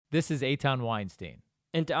This is Eitan Weinstein.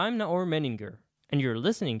 And I'm Naor Menninger, and you're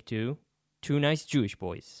listening to Two Nice Jewish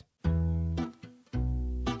Boys.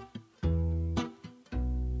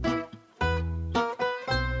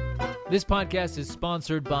 This podcast is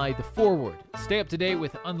sponsored by The Forward. Stay up to date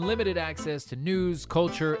with unlimited access to news,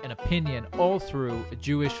 culture, and opinion all through a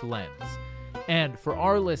Jewish lens. And for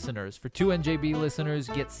our listeners, for 2NJB listeners,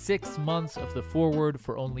 get 6 months of The Forward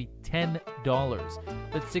for only $10.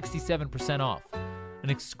 That's 67% off. An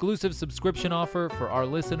exclusive subscription offer for our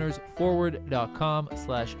listeners,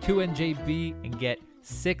 forward.com/2NJB, and get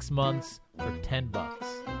 6 months for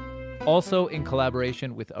 $10. Also in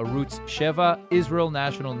collaboration with Arutz Sheva,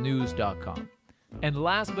 IsraelNationalNews.com. And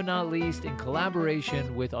last but not least, in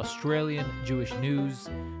collaboration with Australian Jewish News,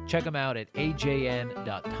 check them out at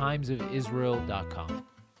ajn.timesofisrael.com.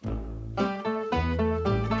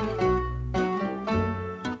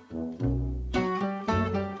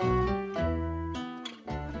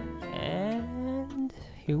 And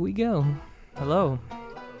here we go. Hello.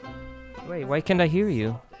 Wait, why can't I hear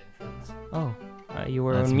you? Oh, you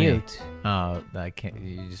were That's on me. mute. Oh, I can't.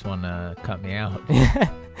 You just want to cut me out. I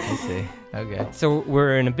see. Okay. So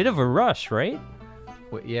we're in a bit of a rush, right?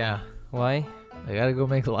 Yeah. Why? I gotta go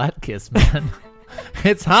make latkes, man.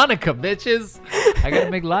 It's Hanukkah, bitches. I gotta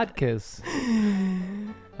make latkes.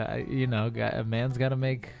 A man's gotta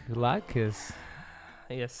make latkes.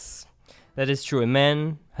 Yes, that is true. A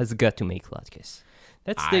man has got to make latkes.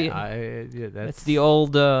 That's That's the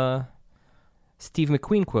old Steve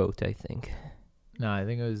McQueen quote, I think. No, I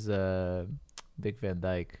think it was Dick Van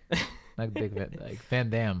Dyke. Not Dick Van Dyke. Van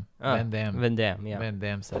Damme. Oh, Van Damme. Van Damme, yeah. Van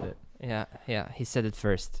Damme said it. Yeah, he said it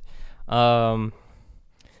first. Chuck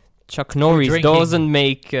Norris drinking. doesn't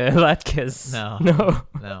make latkes. No.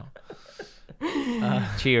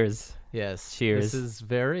 Cheers. Yes. Cheers. This is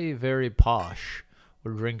very, very posh.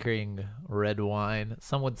 We're drinking red wine.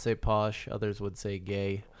 Some would say posh. Others would say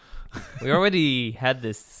gay. We already had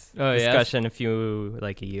this Oh, yes? discussion a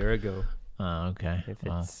year ago. Oh, okay. If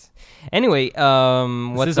Well, it's anyway, this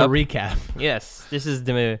what's is up? a recap. Yes, this is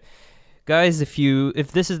the guys.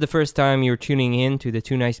 If this is the first time you're tuning in to the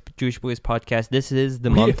Two Nice Jewish Boys podcast, this is the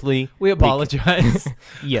monthly. We apologize.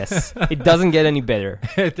 Yes, it doesn't get any better.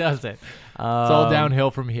 It doesn't. It's all downhill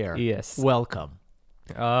from here. Yes. Welcome.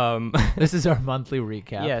 This is our monthly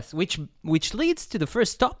recap. Yes, which leads to the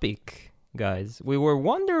first topic, guys. We were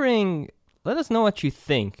wondering. Let us know what you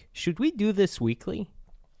think. Should we do this weekly?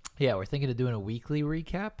 Yeah, we're thinking of doing a weekly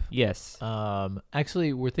recap. Yes.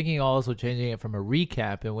 Actually, we're thinking also changing it from a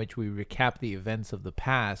recap in which we recap the events of the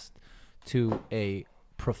past to a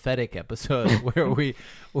prophetic episode where we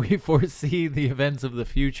foresee the events of the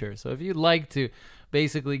future. So if you'd like to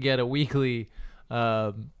basically get a weekly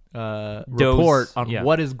report on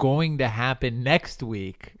what is going to happen next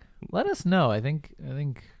week, let us know. I think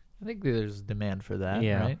there's demand for that,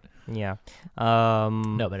 right? Yeah.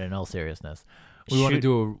 No, but in all seriousness, we want to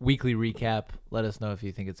do a weekly recap. Let us know if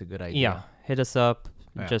you think it's a good idea. Yeah, hit us up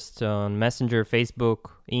just on Messenger,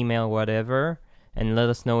 Facebook, email, whatever, and let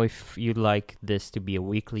us know if you'd like this to be a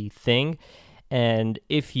weekly thing. And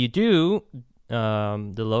if you do,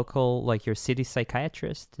 the local, like your city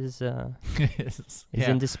psychiatrist is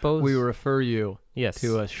indisposed. We refer you yes.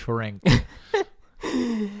 to a shrink.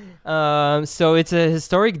 So it's a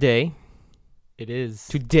historic day. It is.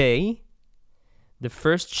 Today, the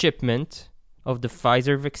first shipment of the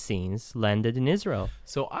Pfizer vaccines landed in Israel.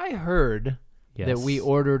 So I heard that we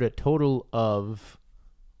ordered a total of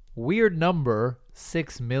weird number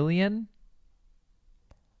 6 million.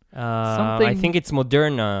 I think it's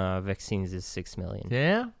Moderna vaccines is 6 million.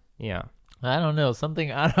 Yeah? Yeah. I don't know. I'm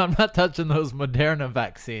not touching those Moderna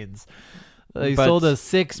vaccines. They sold us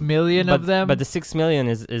 6 million of them. But the 6 million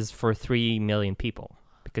is for 3 million people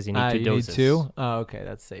because you need 2 doses. You need 2? Oh, okay.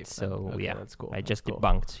 That's safe. So, okay, that's cool. I just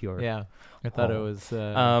debunked your... Yeah. I thought it was...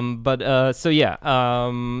 So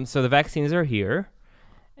the vaccines are here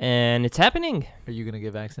and it's happening. Are you going to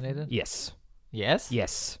get vaccinated? Yes. Yes?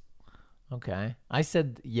 Yes. Okay. I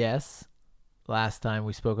said yes last time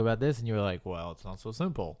we spoke about this, and you were like, well, it's not so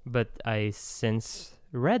simple. But I since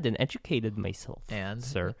read and educated myself. And,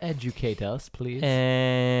 sir, educate us, please.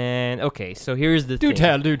 And, okay, so here's the thing. Do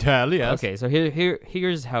tell, yes. Okay, so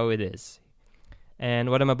here's how it is. And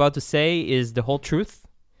what I'm about to say is the whole truth.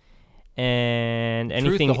 And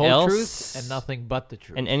anything the whole else... truth, and nothing but the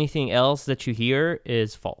truth. And anything else that you hear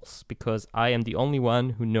is false. Because I am the only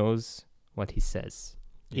one who knows what he says.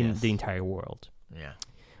 In the entire world. Yeah.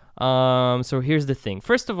 So here's the thing.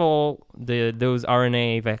 First of all, those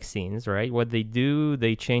RNA vaccines, right? What they do,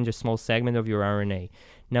 they change a small segment of your RNA.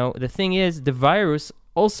 Now, the thing is, the virus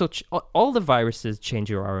also, all the viruses change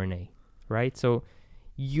your RNA, right? So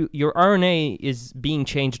your RNA is being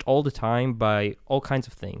changed all the time by all kinds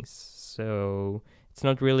of things. So it's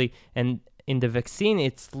not really, and in the vaccine,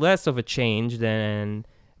 it's less of a change than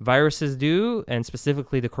viruses do, and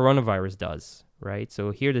specifically the coronavirus does, right?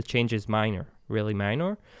 So here the change is minor, really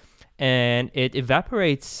minor, and it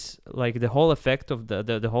evaporates, like the whole effect of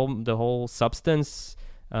the whole substance,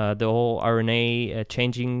 the whole RNA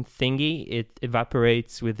changing thingy. It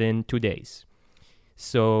evaporates within 2 days.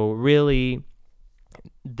 So really,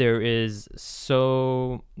 the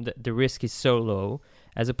risk is so low,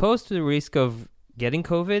 as opposed to the risk of getting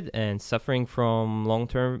COVID and suffering from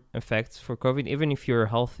long-term effects for COVID. Even if you're a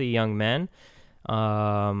healthy young man,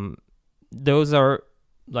 those are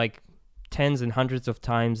like tens and hundreds of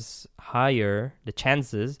times higher, the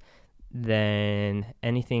chances, than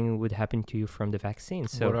anything would happen to you from the vaccine.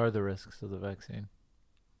 So what are the risks of the vaccine?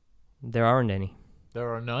 There aren't any. There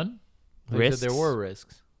are none? Risks? There were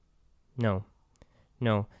risks. No.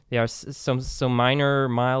 There are some minor,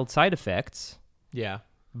 mild side effects. Yeah.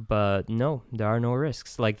 But no, there are no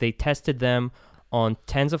risks. Like, they tested them on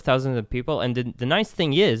tens of thousands of people. And the nice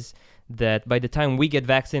thing is that by the time we get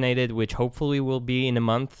vaccinated, which hopefully will be in a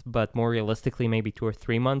month, but more realistically, maybe 2 or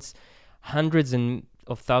 3 months, hundreds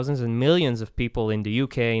of thousands and millions of people in the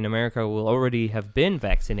UK, in America, will already have been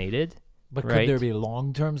vaccinated. But right? Could there be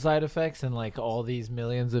long-term side effects, and like all these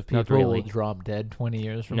millions of Not people really. will drop dead 20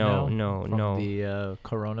 years from now? No. From the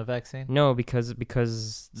corona vaccine? No,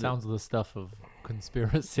 because sounds the stuff of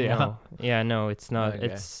conspiracy. No. Yeah, no, it's not. Okay.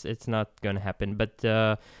 It's not going to happen. But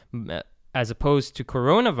as opposed to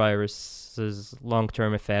coronavirus's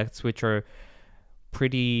long-term effects, which are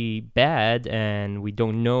pretty bad, and we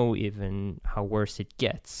don't know even how worse it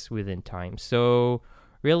gets within time. So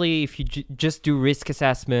really, if you just do risk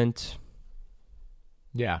assessment,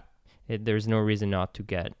 Yeah. there's no reason not to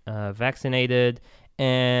get vaccinated.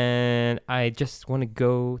 And I just want to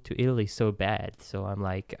go to Italy so bad. So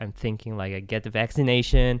I'm thinking like, I get the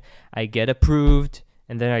vaccination, I get approved,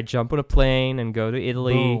 and then I jump on a plane and go to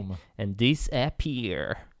Italy Boom. and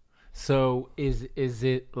disappear. So is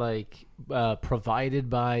it like provided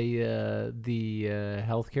by the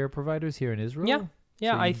healthcare providers here in Israel?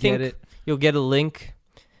 Yeah, So I you think get it. you'll get a link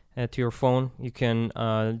to your phone. You can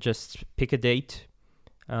just pick a date.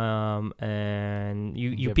 And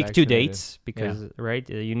you Get pick 2 vaccinated. dates because right,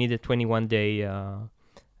 you need a 21-day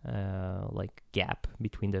like gap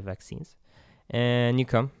between the vaccines, and you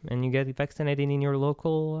come and you get vaccinated in your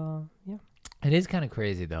local. It is kind of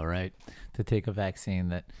crazy though, right? To take a vaccine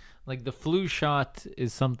that, like, the flu shot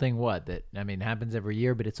is something that happens every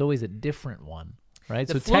year, but it's always a different one, right?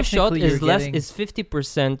 The so flu shot technically is you're less, getting is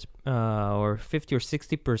 50% or 50 or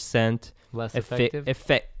 60% less effective.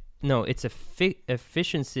 No, its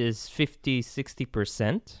efficiency is 50-60%.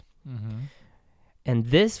 Mm-hmm. And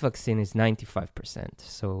this vaccine is 95%.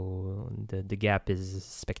 So the gap is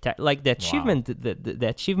spectacular. Like, the achievement, the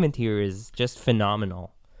achievement here is just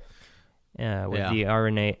phenomenal. With the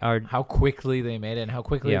RNA. How quickly they made it, and how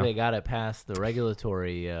quickly Yeah. they got it past the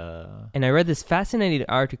regulatory. And I read this fascinating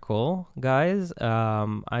article, guys.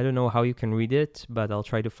 I don't know how you can read it, but I'll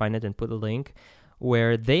try to find it and put a link,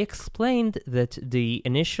 where they explained that the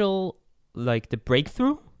initial, like, the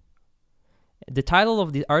breakthrough, the title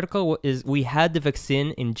of the article is "We had the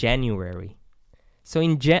vaccine in January." So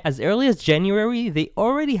as early as January, they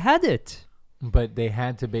already had it. But they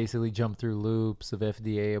had to basically jump through loops of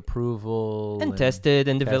FDA approval And test it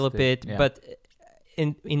and develop test it. it, yeah. But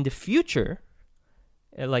in the future,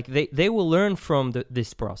 like, they will learn from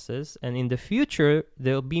this process, and in the future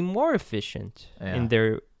they'll be more efficient in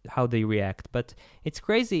their how they react. But it's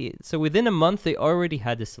crazy. So within a month they already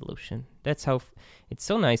had a solution. That's how it's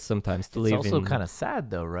so nice sometimes to live in. It's also kind of sad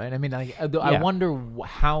though, right? I mean, I wonder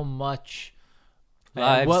how much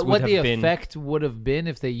Lives what would the have been- effect would have been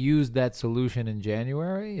if they used that solution in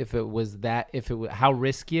January. If it was how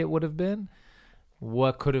risky it would have been.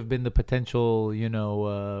 What could have been the potential,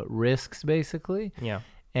 risks basically. Yeah.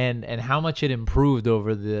 And how much it improved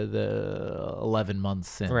over the 11 months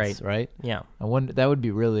since, right? Yeah. I wonder, that would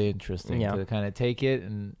be really interesting Yeah. to kind of take it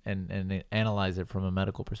and analyze it from a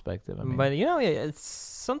medical perspective. I mean, But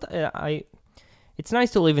it's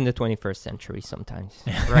nice to live in the 21st century sometimes,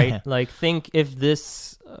 right? Like, think if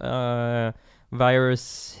this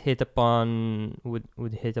virus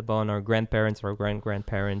would hit upon our grandparents or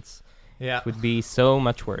grandparents, it would be so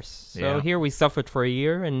much worse. So here we suffered for a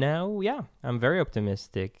year, and now, I'm very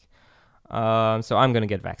optimistic. So I'm gonna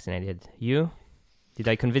get vaccinated. You? Did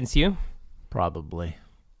I convince you? Probably.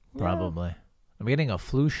 I'm getting a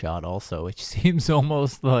flu shot also, which seems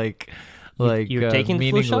almost like like You're taking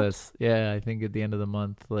the flu shot? meaningless. Yeah, I think at the end of the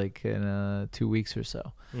month, like in 2 weeks or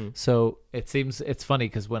so. So it's funny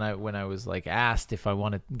because when I was like asked if I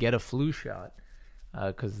want to get a flu shot,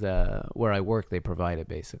 because where I work they provide it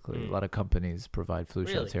basically. A lot of companies provide flu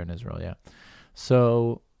shots here in Israel. Yeah,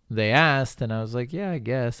 so they asked, and I was like, yeah, I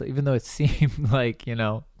guess. Even though it seemed like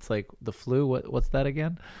it's like the flu. What's that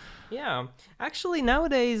again? Yeah, actually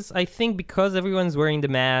nowadays I think because everyone's wearing the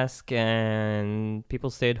mask and people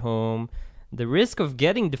stay at home, the risk of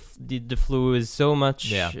getting the flu is so much.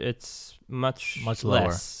 Yeah. It's much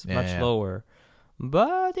less, much lower.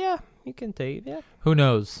 But yeah, you can take. Yeah. Who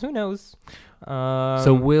knows? So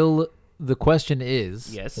the question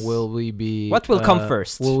is, yes, will we be... What will come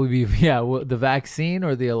first? Will we be, the vaccine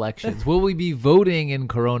or the elections? Will we be voting in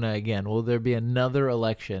Corona again? Will there be another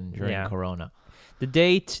election during Corona? The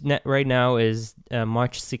date right now is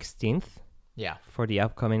March 16th. Yeah. For the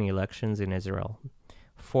upcoming elections in Israel.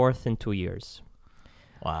 4th in 2 years.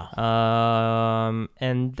 Wow.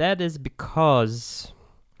 And that is because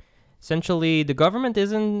essentially the government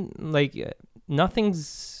isn't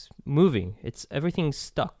nothing's moving. Everything's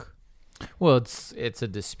stuck. Well, it's a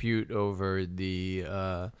dispute over the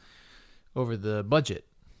budget.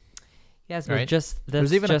 Yes, right? But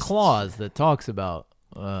there's even a clause that talks about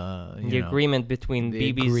the agreement between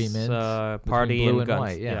Bibi's party blue and Gantz.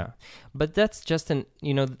 White, yeah. But that's just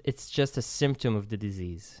it's just a symptom of the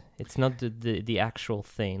disease. It's not the actual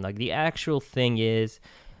thing. Like the actual thing is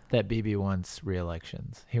that Bibi wants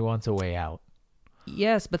re-elections. He wants a way out.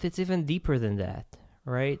 Yes, but it's even deeper than that,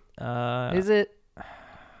 right? Is it?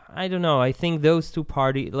 I don't know. I think those two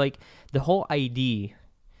parties, like the whole idea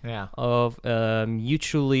of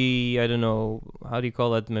mutually, I don't know, how do you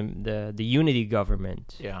call it, the unity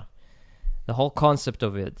government. Yeah. The whole concept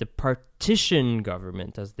of it, the partition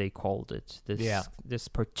government, as they called it. This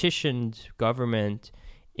partitioned government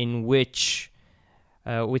in which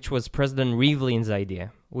was President Rivlin's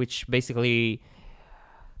idea, which basically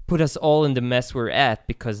put us all in the mess we're at,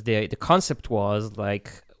 because the concept was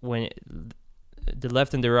like when the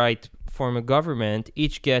left and the right form a government,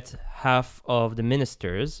 each get half of the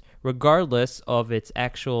ministers, regardless of its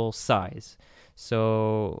actual size.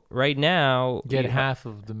 So right now... Get half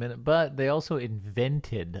of the minute, but they also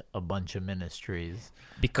invented a bunch of ministries.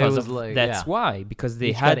 Because why? Because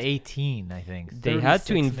they had 18, I think. They had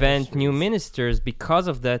to invent new ministers because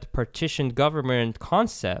of that partitioned government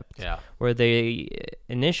concept. Yeah. Where they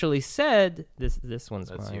initially said, this one's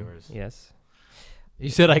That's mine. Yours. Yes. You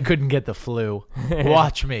said I couldn't get the flu.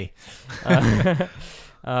 Watch me.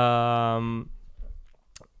 So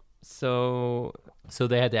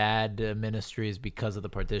they had to add ministries because of the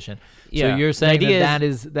partition. Yeah. So you're saying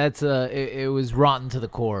it was rotten to the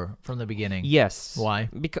core from the beginning. Yes. Why?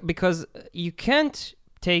 Because you can't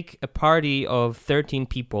take a party of 13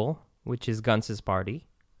 people, which is Gantz's party,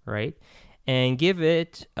 right, and give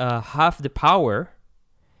it half the power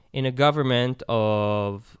in a government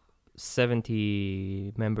of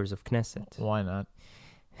 70 members of Knesset. Why not?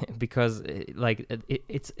 Because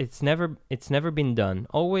it's never been done.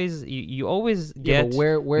 Always you always get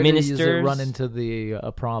where ministers. Does it run into the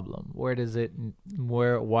problem? Why does it?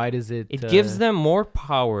 It gives them more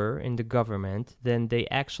power in the government than they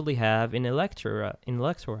actually have in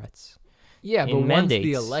electorates. Yeah, but mandates. Once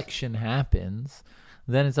the election happens,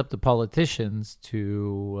 then it's up to politicians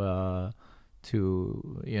to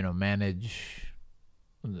manage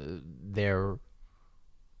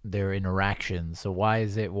their interactions. So why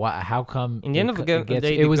is it? How come? In the end of the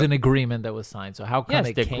day, it was an agreement that was signed. So how come?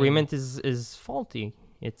 Yes, the agreement is faulty.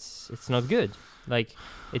 It's not good. Like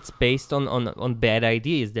it's based on bad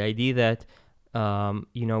ideas. The idea that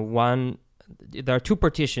there are two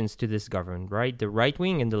partitions to this government, right? The right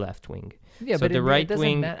wing and the left wing. Yeah, so but the right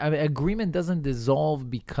wing agreement doesn't dissolve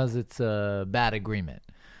because it's a bad agreement.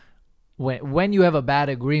 When you have a bad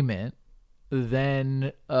agreement,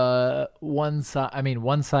 then one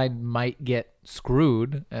side might get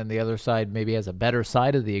screwed, and the other side maybe has a better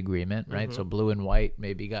side of the agreement, right? Mm-hmm. So blue and white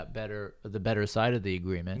maybe got the better side of the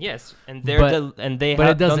agreement. Yes, and they don't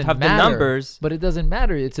have the numbers. But it doesn't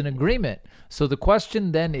matter. It's an agreement. So the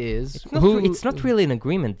question then is, it's not really an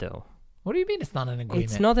agreement, though. What do you mean it's not an agreement?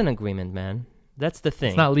 It's not an agreement, man. That's the thing.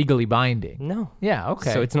 It's not legally binding. No. Yeah.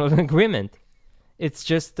 Okay. So it's not an agreement. It's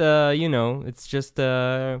just it's just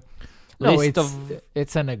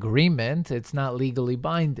it's an agreement. It's not legally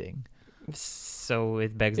binding. So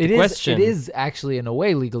it begs the question. It is actually in a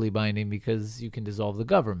way legally binding because you can dissolve the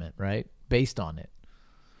government, right? Based on it.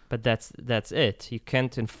 But that's it. You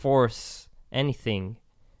can't enforce anything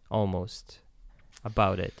almost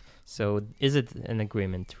about it. So is it an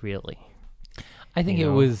agreement really? I think it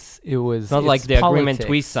was not like the agreement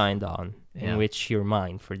we signed on. in which you're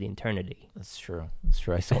mine for the eternity. That's true.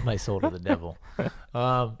 I sold my soul to the devil.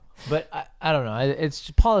 But I don't know. It's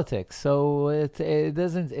just politics. So it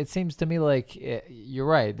doesn't. It seems to me like you're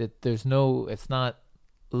right that it's not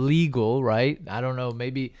legal, right? I don't know.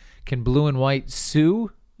 Maybe can Blue and White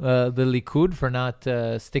sue the Likud for not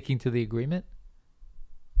sticking to the agreement?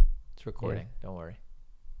 It's recording. Yeah. Don't worry.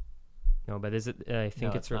 No, but is it? I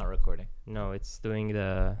think it's not recording. No, it's doing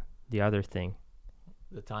the other thing.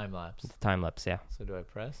 The time lapse. The time lapse, yeah. So do I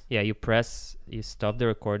press? Yeah, you stop the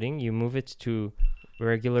recording, you move it to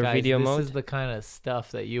regular video mode. This is the kind of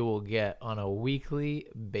stuff that you will get on a weekly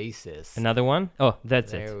basis. Another one? Oh,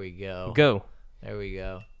 that's it. There we go. Go. There we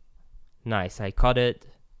go. Nice. I caught it.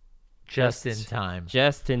 Just in time.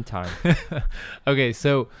 Just in time. Okay,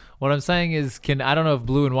 so what I'm saying is, I don't know if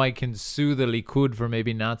Blue and White can sue the Likud for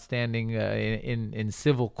maybe not standing in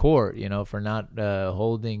civil court, for not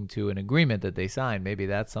holding to an agreement that they signed. Maybe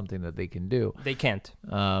that's something that they can do. They can't.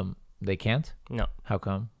 They can't? No. How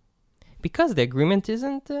come? Because the agreement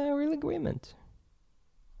isn't a real agreement.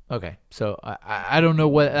 Okay, so I don't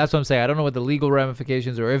know that's what I'm saying. I don't know what the legal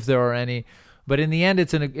ramifications or if there are any. But in the end,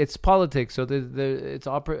 it's politics. So it's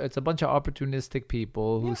a bunch of opportunistic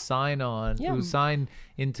people who sign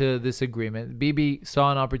into this agreement. Bibi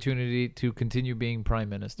saw an opportunity to continue being prime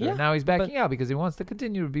minister. Yeah, now he's backing out because he wants to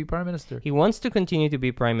continue to be prime minister. He wants to continue to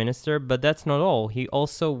be prime minister, but that's not all. He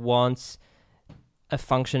also wants a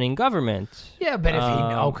functioning government. Yeah, but if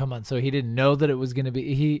come on. So he didn't know that it was going to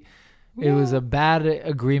be It was a bad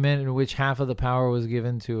agreement in which half of the power was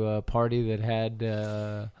given to a party that had.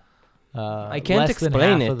 I can't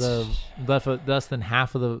explain it. Less than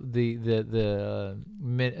half of the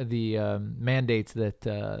mandates that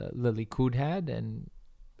the Likud had, and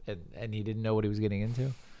he didn't know what he was getting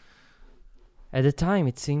into. At the time,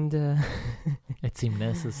 it seemed it seemed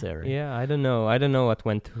necessary. Yeah, I don't know what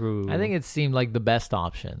went through. I think it seemed like the best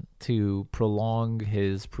option to prolong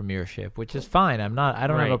his premiership, which is fine. I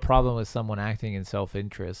don't have a problem with someone acting in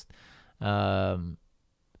self-interest in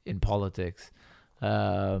politics.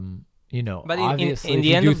 But obviously, in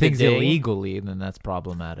the if end you do of the things day, illegally, then that's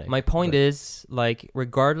problematic. My point is,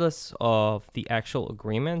 regardless of the actual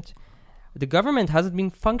agreement, the government hasn't been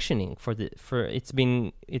functioning it's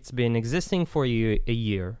been existing for a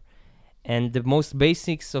year, and the most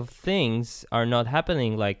basics of things are not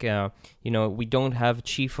happening. We don't have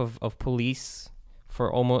chief of police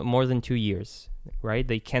for almost more than 2 years, right?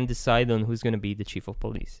 They can't decide on who's going to be the chief of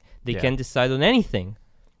police. They can't decide on anything.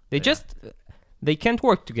 They can't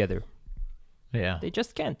work together. Yeah. They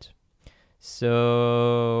just can't.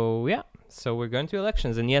 So, yeah. So we're going to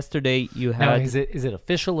elections. And yesterday you had... Now, is it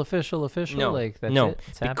official? No. No.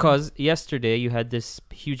 Because yesterday you had this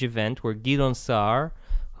huge event where Gideon Sa'ar,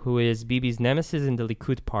 who is Bibi's nemesis in the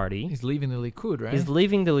Likud party... He's leaving the Likud, right? He's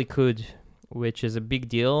leaving the Likud, which is a big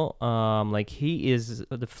deal. He is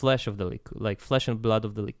the flesh of the Likud, flesh and blood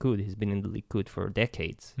of the Likud. He's been in the Likud for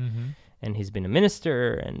decades. Mm-hmm. And he's been a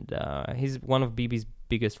minister, and he's one of Bibi's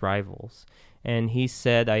biggest rivals. And he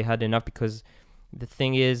said, I had enough, because the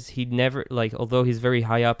thing is, he never, although he's very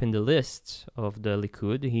high up in the list of the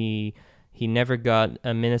Likud, he never got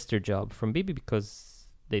a minister job from Bibi because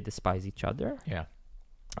they despise each other. Yeah.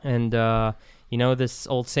 And, this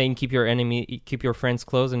old saying, keep your friends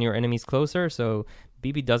close and your enemies closer. So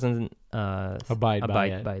Bibi doesn't abide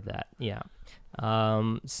by that. Yeah.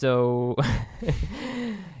 So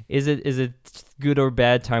is it good or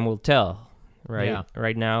bad? Time will tell, right? Yeah.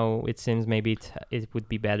 Right now, it seems maybe it would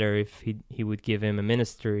be better if he would give him a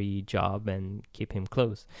ministry job and keep him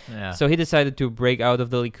close. Yeah. So he decided to break out of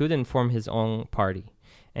the Likud and form his own party.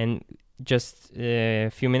 And just a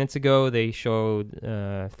few minutes ago, they showed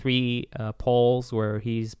 3 polls where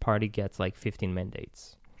his party gets 15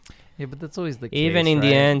 mandates. Yeah, but that's always the case. Even in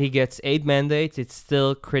the end, he gets 8 mandates. It's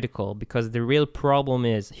still critical, because the real problem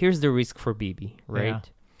is, here's the risk for Bibi, right? Yeah.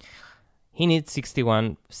 He needs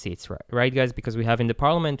 61 seats, right, guys? Because we have in the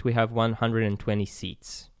parliament, we have 120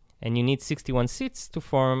 seats. And you need 61 seats to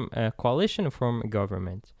form a coalition, to form a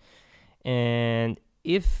government. And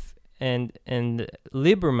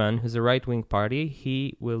Lieberman, who's a right-wing party,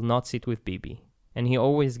 he will not sit with Bibi. And he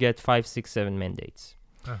always gets 5, 6, 7 mandates.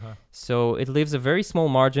 Uh-huh. So it leaves a very small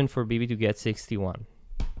margin for Bibi to get 61.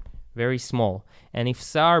 Very small. And if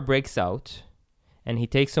Sa'ar breaks out and he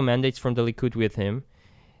takes some mandates from the Likud with him,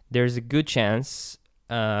 there's a good chance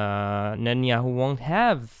Netanyahu won't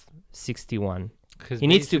have 61. He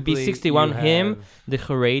needs to be 61. The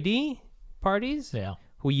Haredi parties,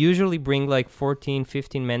 who usually bring 14,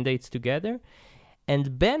 15 mandates together.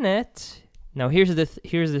 And Bennett, now here's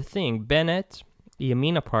the thing. Bennett, the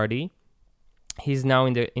Yamina party, he's now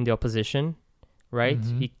in the opposition, right?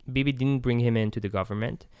 Bibi didn't bring him into the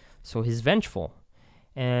government, so he's vengeful.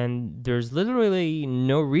 And there's literally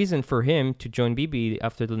no reason for him to join Bibi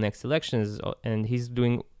after the next elections, and he's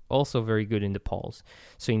doing also very good in the polls.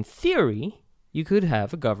 So in theory, you could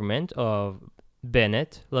have a government of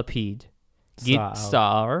Bennett, Lapid,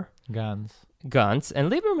 Sa'ar, Gantz,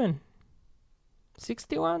 and Lieberman.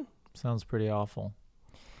 61. Sounds pretty awful.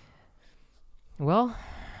 Well,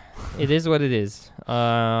 it is what it is.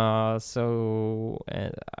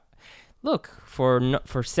 Look,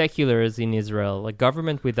 for seculars in Israel, a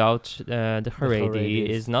government without the Haredi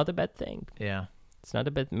is not a bad thing. Yeah. It's not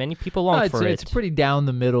a bad. Many people long for it. It's a pretty down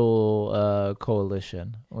the middle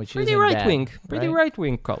coalition, which pretty right wing, right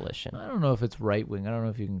wing coalition. I don't know if it's right wing. I don't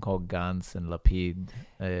know if you can call Gantz and Lapid.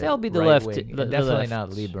 They'll be the left. Definitely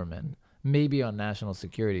not Lieberman. Maybe on national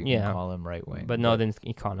security, you can call him right wing, but not in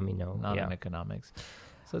economy. No, not in economics.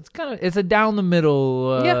 So it's a down the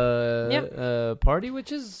middle party,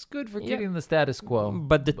 which is good for keeping the status quo.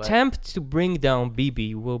 But the attempt to bring down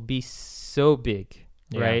Bibi will be so big,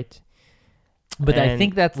 right? But I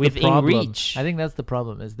think that's the problem. Reach. I think that's the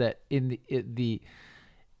problem is that in the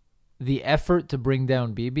effort to bring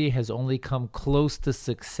down Bibi has only come close to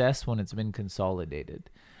success when it's been consolidated.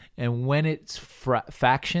 And when it's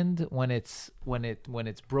factioned, when it's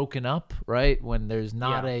broken up, right? When there's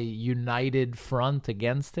not a united front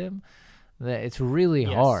against him, it's really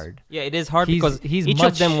hard. Yeah, it is hard because each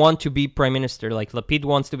of them want to be prime minister. Like Lapid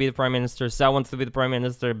wants to be the prime minister, Sa'ar wants to be the prime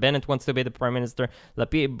minister, Bennett wants to be the prime minister,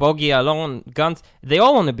 Lapid, Bogi, Alon, Gantz, they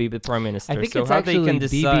all want to be the prime minister. I think it's actually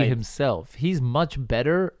Bibi himself. He's much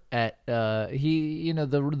better at the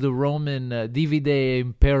Roman divide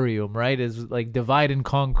imperium, right? Is like divide and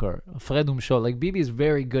conquer, Fredum show. Like Bibi is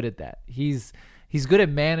very good at that. He's good at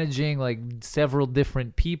managing like several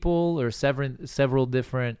different people or several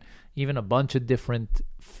different, even a bunch of different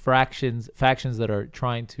factions that are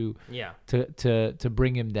trying to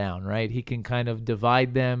bring him down, right? He can kind of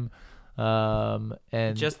divide them and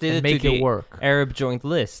make it work. Arab Joint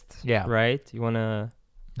List, yeah, right? You want to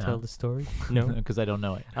tell the story? No, because I don't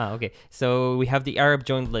know it. Okay. So we have the Arab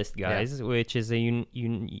Joint List, guys, which is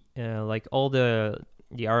like all the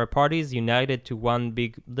Arab parties united to one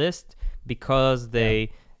big list because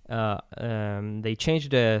they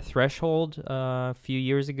changed the threshold a few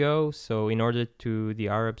years ago. So in order to the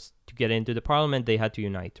Arabs to get into the parliament, they had to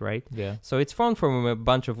unite, right? Yeah. So it's formed from a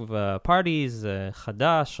bunch of parties,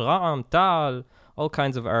 Hadash, Ra'am, Tal, all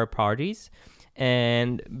kinds of Arab parties.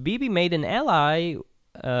 And Bibi made an ally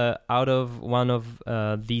out of one of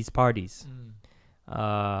these parties.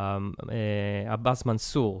 Abbas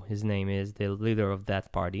Mansour, his name is, the leader of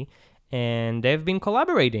that party. And they've been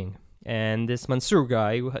collaborating. And this Mansour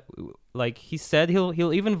guy, like he said,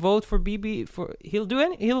 he'll even vote for Bibi. He'll do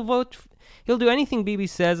anything Bibi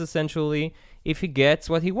says, essentially, if he gets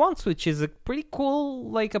what he wants, which is a pretty cool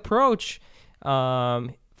like approach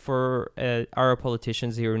for Arab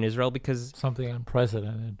politicians here in Israel, because something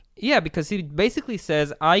unprecedented. Yeah, because he basically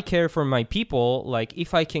says, I care for my people. Like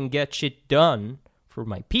if I can get shit done for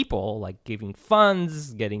my people, like giving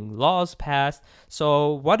funds, getting laws passed.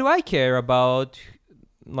 So what do I care about?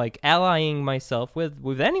 Like allying myself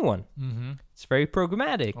with anyone. Mm-hmm. It's very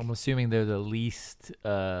programmatic. I'm assuming they're the least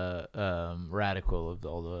radical of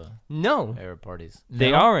all the Arab parties.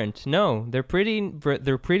 They aren't. No, they're pretty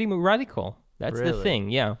radical. That's the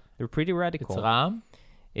thing. Yeah, they're pretty radical. It's Ram.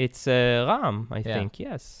 It's Ram, I think.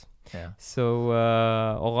 Yes. Yeah. So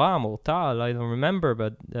or Ram or Tal, I don't remember,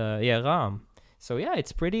 but Ram. So yeah,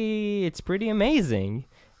 it's pretty amazing.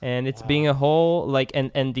 And it's being a whole, like,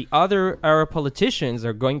 and the other Arab politicians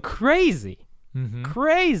are going crazy.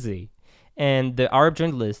 Crazy. And the Arab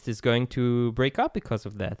Joint List is going to break up because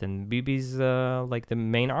of that. And Bibi's like the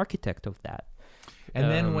main architect of that. And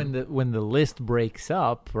then when the list breaks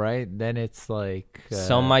up, right, then it's like...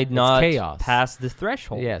 some might not pass the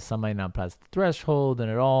threshold. Yeah, some might not pass the threshold, and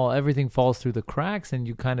everything falls through the cracks, and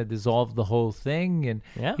you kind of dissolve the whole thing. And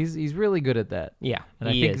he's really good at that. Yeah, and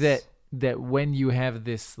I think that when you have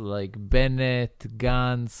this like Bennett,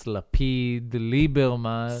 Gantz, Lapid,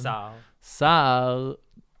 Lieberman, Sa'ar,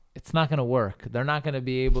 it's not going to work. They're not going to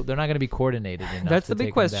be coordinated enough. That's the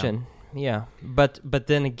big question. Yeah. But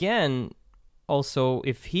then again, also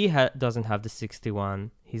if he doesn't have the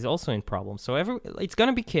 61, he's also in problems. So it's going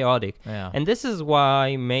to be chaotic. Yeah. And this is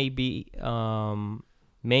why maybe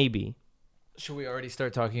should we already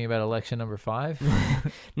start talking about election number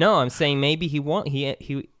 5? No, I'm saying maybe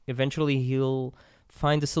he eventually he'll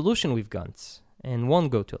find a solution with Gantz and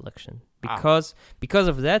won't go to election because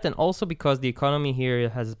of that, and also because the economy here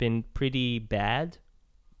has been pretty bad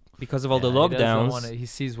because of all the lockdowns. He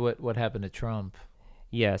sees what happened to Trump.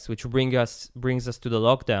 Yes, which brings us to the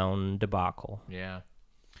lockdown debacle. Yeah.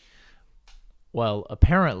 Well,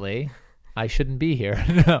 apparently, I shouldn't be here.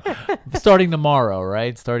 No. Starting tomorrow,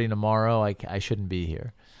 right? Starting tomorrow, I shouldn't be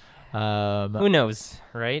here. Who knows,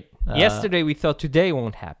 right? Yesterday we thought today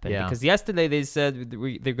won't happen because yesterday they said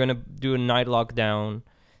they're gonna do a night lockdown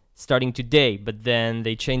starting today, but then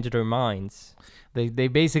they changed their minds. They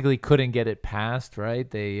basically couldn't get it passed, right?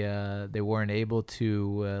 They weren't able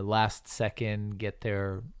to last second get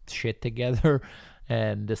their shit together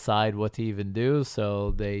and decide what to even do,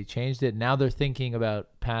 so they changed it. Now they're thinking about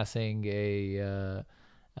passing a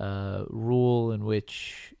rule in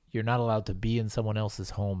which you're not allowed to be in someone else's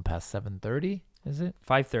home past 7:30. Is it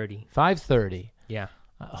 5:30? 5:30. Yeah.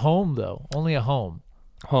 Home though, only a home.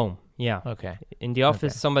 Home. Yeah. Okay. In the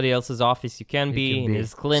office, somebody else's office, you can be. In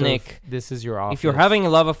his clinic. So this is your office. If you're having a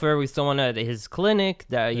love affair with someone at his clinic,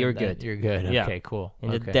 you're good. You're good. Yeah. Okay, cool.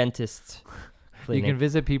 In the dentist clinic. You can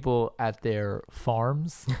visit people at their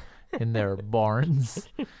farms, in their barns,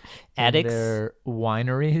 attics, in their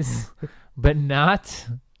wineries, but not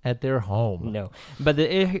at their home. No. But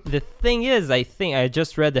the thing is, I think I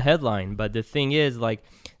just read the headline, but the thing is, like,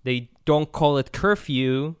 they don't call it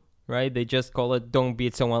curfew, right? They just call it don't be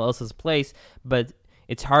at someone else's place. But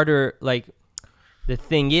it's harder. Like, the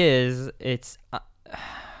thing is, it's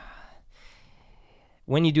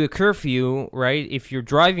when you do a curfew, right? If you're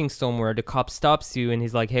driving somewhere, the cop stops you and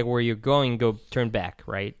he's like, "Hey, where are you going? Go turn back,"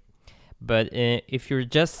 right? But if you're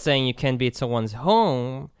just saying you can't be at someone's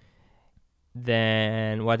home,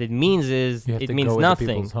 then what it means is it means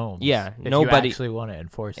nothing. Yeah, if nobody you actually want to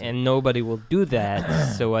enforce it, and nobody will do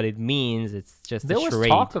that. So what it means, it's just there a charade. Was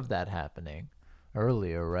talk of that happening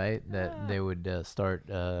earlier, right? That they would start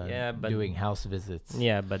doing house visits.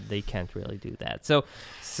 Yeah, but they can't really do that. So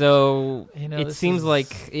it seems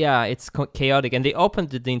like it's chaotic, and they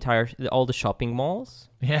opened all the shopping malls.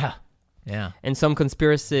 Yeah. Yeah. And some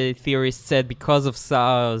conspiracy theorists said because of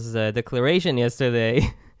Sao's declaration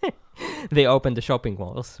yesterday. They opened the shopping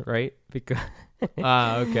malls, right? Because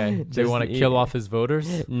okay. They want to kill off his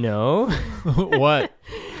voters? No. What?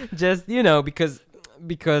 Just,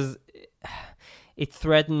 because it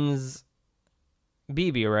threatens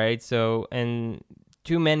Bibi, right? So, and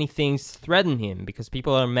too many things threaten him because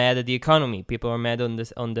people are mad at the economy. People are mad on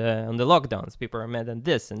this on the lockdowns. People are mad on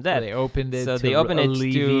this and that. So they opened it. So they opened it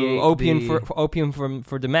to opium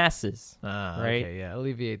for the masses. Right? Okay, yeah,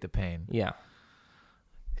 alleviate the pain. Yeah.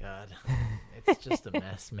 God, it's just a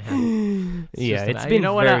mess, man. It's been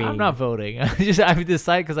very... I'm not voting. I've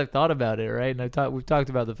decided because I've thought about it, right? And we've talked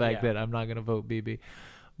about the fact that I'm not going to vote Bibi.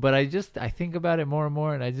 But I think about it more and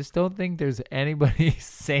more, and I just don't think there's anybody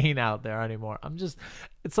sane out there anymore.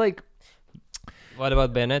 It's like... What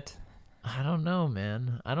about Bennett? I don't know,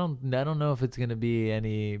 man. I don't know if it's going to be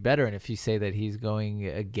any better. And if you say that he's going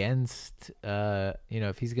against,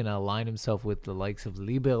 if he's going to align himself with the likes of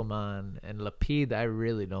Lieberman and Lapid, I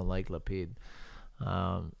really don't like Lapid.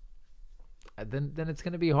 Then it's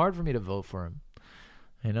going to be hard for me to vote for him.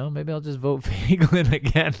 Maybe I'll just vote for Feiglin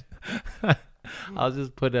again. I'll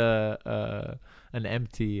just put an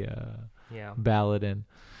empty ballot in.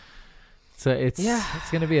 So it's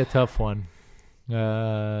going to be a tough one.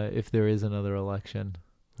 If there is another election,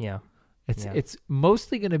 it's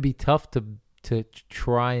mostly going to be tough to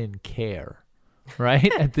try and care,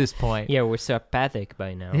 right? At this point, we're so apathic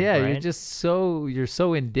by now. Yeah, right? you're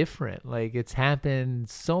so indifferent. Like, it's happened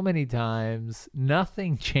so many times,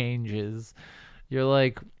 nothing changes. You're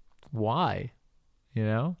like, why?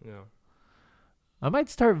 Yeah. I might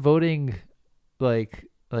start voting like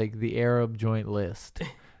the Arab Joint List.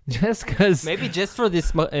 Just because... Maybe just for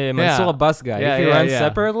this Mansour Abbas guy. If he runs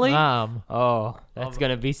separately, that's going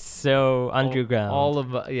to be so underground.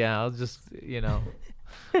 I'll just, I'm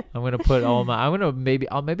going to put all my...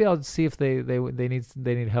 I'll see if they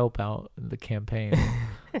need help out in the campaign.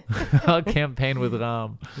 I'll campaign with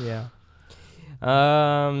Ram. Yeah.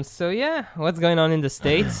 What's going on in the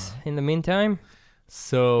States in the meantime?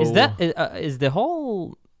 So... Is the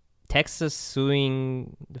whole... Texas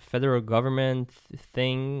suing the federal government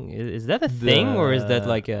thing, is that a thing, or is that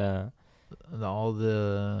like a...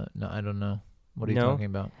 No, I don't know. What are you talking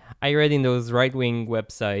about? I read in those right-wing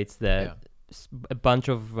websites that a bunch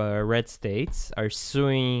of red states are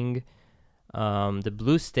suing the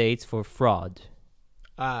blue states for fraud.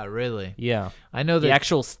 Ah, really? Yeah. I know that... The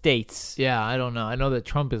actual states. Yeah, I don't know. I know that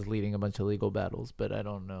Trump is leading a bunch of legal battles, but I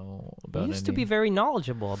don't know about it. He used to be very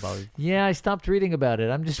knowledgeable about it. Yeah, I stopped reading about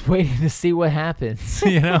it. I'm just waiting to see what happens,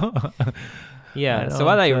 Yeah. So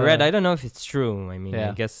what I read, I don't know if it's true. I mean,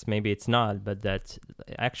 I guess maybe it's not, but that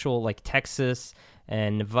actual like Texas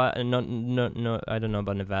and Nevada, no, I don't know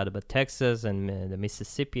about Nevada, but Texas and the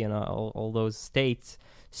Mississippi and all those states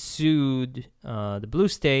sued the blue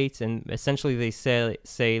states, and essentially they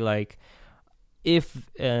say like, if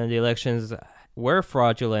the elections were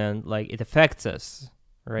fraudulent, like it affects us,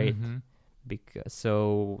 right? Mm-hmm. Because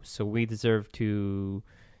so we deserve to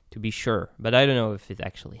be sure, but I don't know if it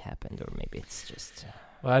actually happened, or maybe it's just.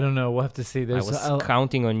 Well, I don't know. We'll have to see. I was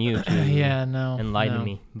counting on you to enlighten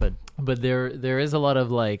me, but there is a lot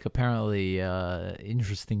of like apparently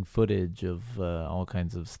interesting footage of all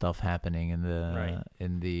kinds of stuff happening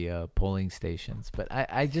in the polling stations. But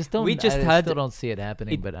I just don't. Still don't see it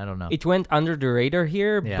happening. But I don't know. It went under the radar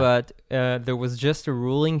here, but there was just a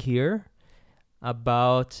ruling here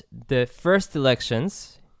about the first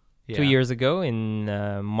elections 2 years ago in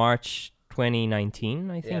March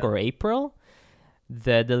 2019, I think, or April.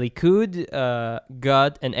 That the Likud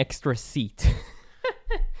got an extra seat.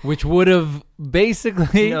 Which would have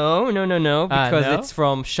basically... No, because it's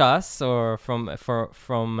from Shas or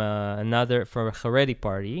from another, from a Haredi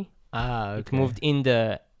party. Okay. It moved in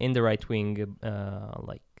the right-wing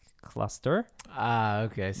like cluster.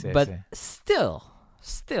 Okay, I see. But still,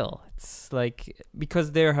 it's like,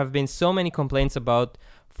 because there have been so many complaints about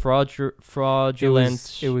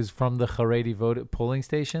fraudulent. It was from the Haredi polling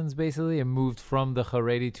stations, basically. It moved from the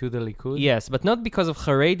Haredi to the Likud. Yes, but not because of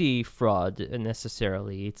Haredi fraud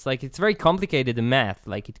necessarily. It's like, it's very complicated, the math.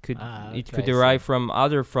 Like it could derive from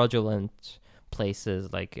other fraudulent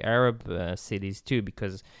places, like Arab cities too.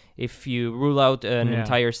 Because if you rule out an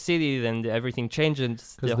entire city, then everything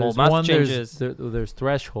changes. The whole math changes. There's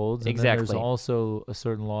thresholds. Exactly. And then there's also a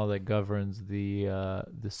certain law that governs the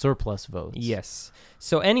surplus votes. Yes.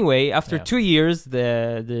 So anyway, after 2 years,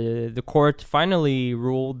 the court finally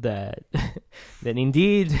ruled that that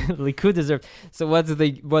indeed Likud deserved. So what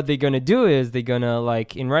they're gonna do is they're gonna,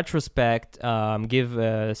 like, in retrospect, give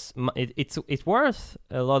it's worth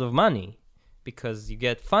a lot a money. Because you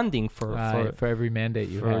get funding for every mandate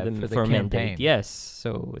you have for the campaign. Mandate. Yes,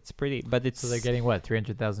 so it's pretty. But it's, so they're getting what,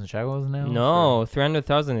 300,000 shekels now? No,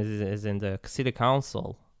 300,000 is in the city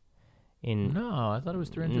council. No, I thought it was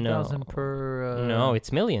 300,000 per. No,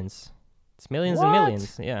 it's millions. It's millions and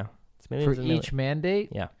millions. Yeah, it's millions for each mandate.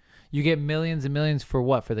 Yeah, you get millions and millions for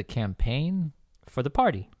what? For the campaign? For the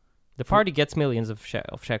party. The party gets millions of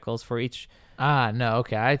shekels for each. No,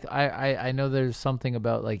 okay. I know there's something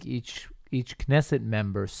about like each Knesset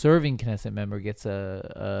member, serving Knesset member, gets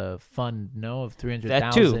a fund, of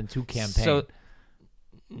 300,000 to campaign. So,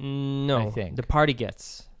 no, I think the party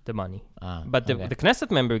gets the money, but the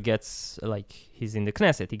Knesset member gets, like, he's in the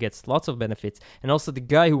Knesset, he gets lots of benefits, and also the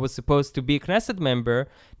guy who was supposed to be a Knesset member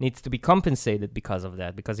needs to be compensated because of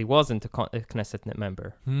that, because he wasn't a Knesset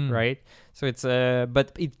member, right? So it's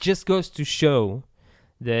but it just goes to show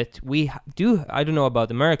that we do. I don't know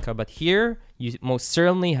about America, but here you most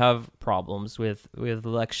certainly have problems with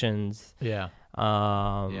elections. Yeah.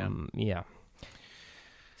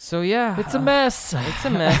 So yeah, it's a mess.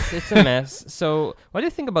 It's a mess. So what do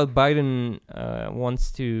you think about Biden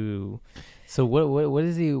wants to? So what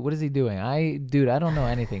is he doing? I don't know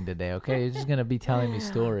anything today. Okay, you're just gonna be telling me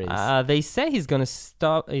stories. They say he's gonna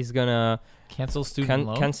stop. He's gonna cancel student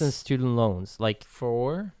loans. Cancel student loans, like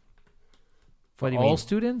for what do you all mean?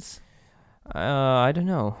 Students? I don't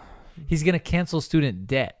know. He's gonna cancel student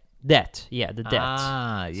debt. The debt.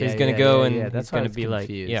 So he's gonna go and that's he's gonna be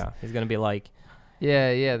confused. Like, he's gonna be like,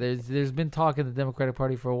 There's been talk in the Democratic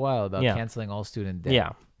Party for a while about canceling all student debt.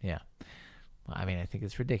 Yeah. Well, I mean, I think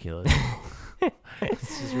it's ridiculous.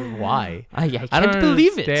 It's just why? I can't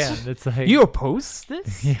believe it. It's like, you oppose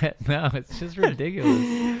this? Yeah, no, it's just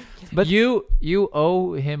ridiculous. But you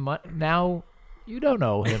owe him money now. You don't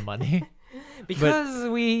owe him money. Because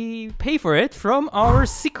we pay for it from our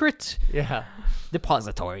secret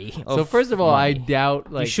depository. So first of all, money. I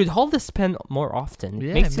doubt, like, you should hold the pen more often.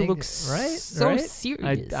 It makes it look so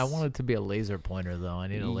serious. I want it to be a laser pointer, though. I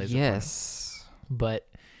need a laser pointer. Yes. But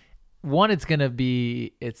one, it's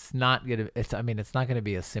not gonna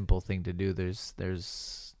be a simple thing to do.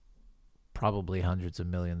 There's probably hundreds of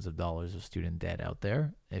millions of dollars of student debt out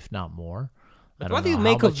there, if not more. But what do you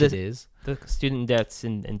make of the student debts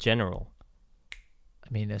in general?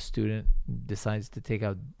 I mean, a student decides to take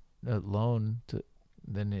out a loan,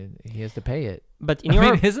 then he has to pay it. But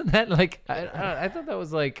isn't that like? I thought that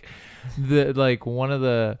was like one of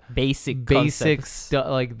the basics,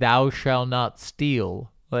 like thou shalt not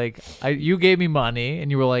steal. Like you gave me money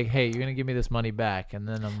and you were like, hey, you're gonna give me this money back, and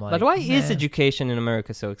then I'm like, but why is education in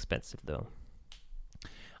America so expensive though?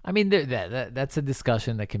 I mean, that's a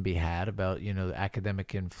discussion that can be had about,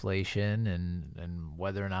 academic inflation and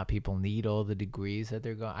whether or not people need all the degrees that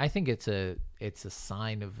they're going. I think it's a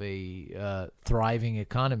sign of a thriving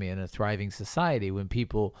economy and a thriving society when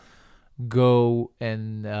people go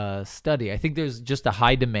and study. I think there's just a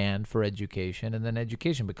high demand for education, and then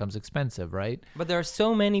education becomes expensive, right? But there are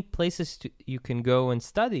so many places you can go and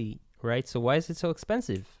study, right? So why is it so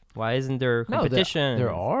expensive? Why isn't there competition? No,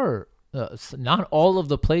 there are. Not all of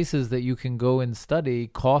the places that you can go and study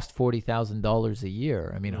cost $40,000 a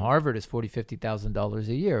year. I mean, Harvard is $50,000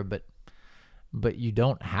 a year, but you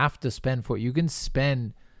don't have to spend you can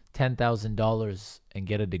spend $10,000 and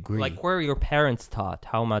get a degree. Like where your parents taught,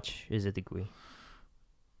 how much is a degree?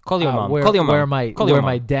 Call your mom. Where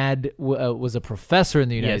my dad was a professor in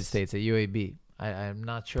the United States at UAB. I'm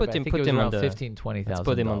not sure. I think it was around $15,000, $20,000. Let's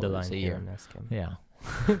put him on the line a year. And ask him. Yeah.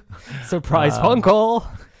 Surprise phone call.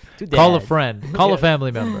 Call a friend. Call a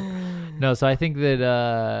family member. No, so I think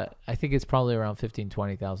that it's probably around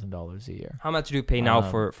 $15,000-$20,000 a year. How much do you pay now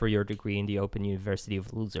for your degree in the Open University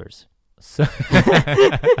of Losers? So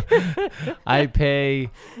I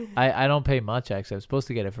don't pay much, actually. I'm supposed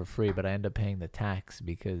to get it for free, but I end up paying the tax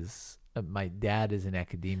because my dad is in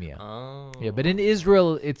academia. Oh. Yeah, but in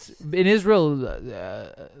Israel,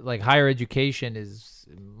 like higher education is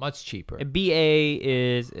much cheaper. A BA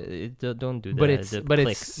is don't do that.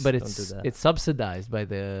 It's subsidized by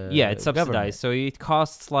the it's subsidized. government. So it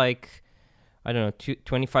costs like, I don't know,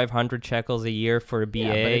 2,500 shekels a year for a BA.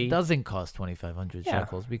 Yeah, but it doesn't cost 2,500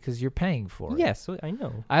 shekels because you're paying for it. Yes, I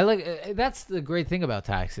know. That's the great thing about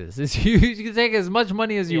taxes is you can take as much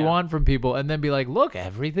money as you want from people and then be like, look,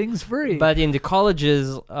 everything's free. But in the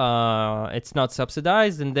colleges, it's not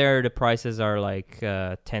subsidized, and there the prices are like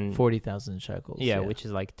 40,000 shekels. Yeah, which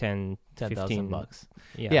is like 10,000 bucks.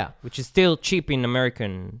 Yeah, which is still cheap in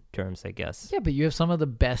American terms, I guess. Yeah, but you have some of the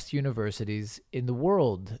best universities in the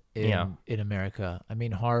world in America. I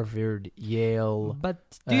mean, Harvard, Yale.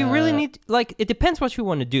 But do you really need, like, it depends what you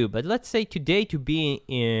want to do. But let's say today to be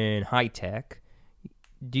in high tech,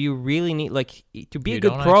 do you really need, like, to be a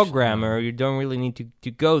good programmer, you don't really need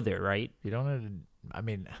to go there, right? You don't have to. I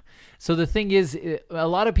mean, so the thing is, a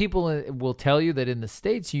lot of people will tell you that in the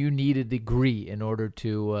States you need a degree in order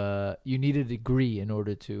to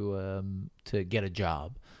get a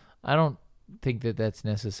job. I don't think that that's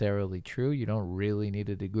necessarily true. You don't really need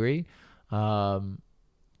a degree, but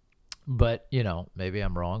maybe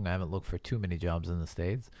I'm wrong. I haven't looked for too many jobs in the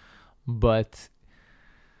States, but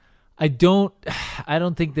I don't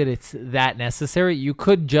think that it's that necessary. You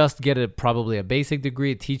could just get probably a basic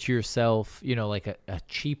degree, teach yourself, like a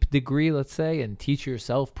cheap degree, let's say, and teach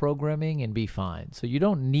yourself programming and be fine. So you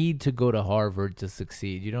don't need to go to Harvard to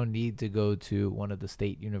succeed. You don't need to go to one of the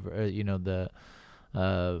state the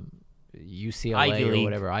UCLA or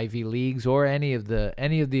whatever, Ivy Leagues, or any of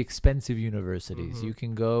the expensive universities. Mm-hmm. You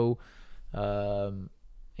can go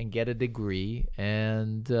and get a degree,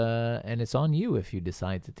 and it's on you if you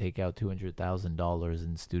decide to take out $200,000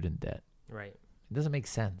 in student debt. Right. It doesn't make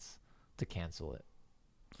sense to cancel it.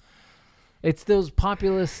 It's those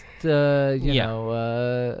populist, it's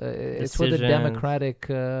what the Democratic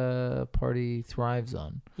Party thrives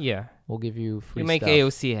on. Yeah. We'll give you free stuff. You make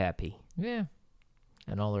AOC happy. Yeah.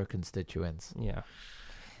 And all their constituents. Yeah.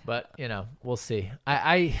 But, we'll see.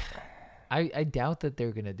 I doubt that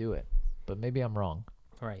they're going to do it, but maybe I'm wrong.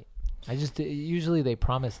 Right. Usually they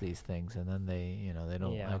promise these things and then they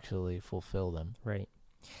don't actually fulfill them. Right.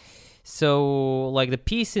 So, like, the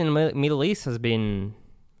peace in the Middle East has been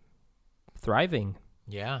thriving.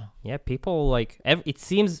 Yeah. Yeah, people, like, it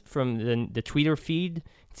seems from the Twitter feed,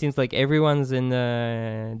 it seems like everyone's in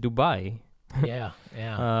Dubai. Yeah,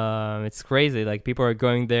 yeah. It's crazy. Like, people are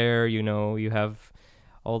going there, you have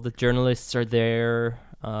all the journalists are there.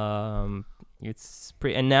 It's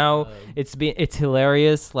pretty, and now it's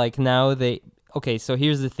hilarious. Like, now so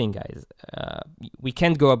here's the thing, guys. We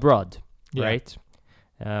can't go abroad, right?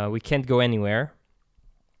 We can't go anywhere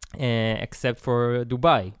except for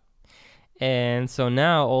Dubai. And so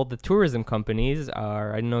now all the tourism companies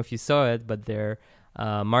are, I don't know if you saw it, but they're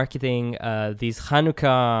marketing these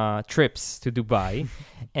Hanukkah trips to Dubai,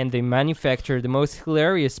 and they manufacture the most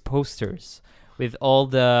hilarious posters with all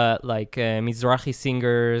the Mizrahi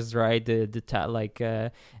singers, right? And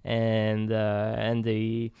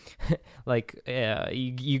the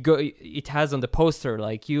you go. It has on the poster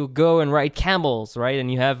like you go and ride camels, right?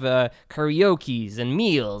 And you have karaoke's and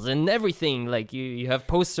meals and everything. Like you have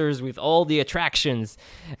posters with all the attractions.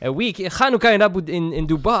 Hanukkah in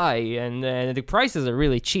Dubai, and the prices are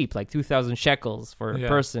really cheap, like 2,000 shekels for a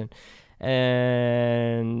person,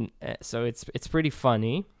 and so it's pretty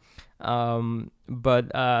funny.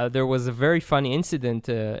 But there was a very funny incident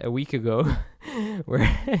a week ago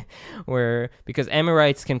where because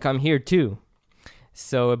Emirates can come here too.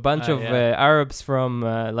 So a bunch of Arabs from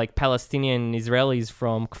like Palestinian Israelis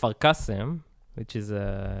from Kfar Qasem, which is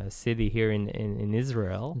a city here in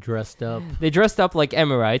Israel. Dressed up. They dressed up like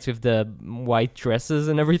Emirates with the white dresses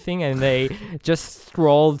and everything, and they just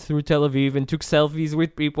strolled through Tel Aviv and took selfies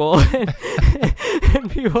with people. And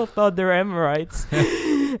people thought they were Emirates.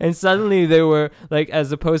 And suddenly they were like,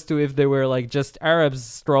 as opposed to if they were like just Arabs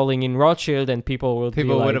strolling in Rothschild, and people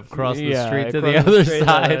would have crossed the street to the other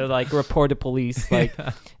side, like report the police, like,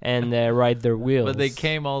 and ride their wheels. But they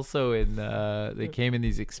came also in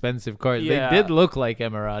these expensive cars. Yeah. They did look like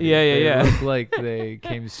Emiratis. Yeah. They looked like they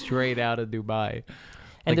came straight out of Dubai.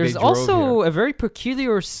 And Like there's they drove also here. a very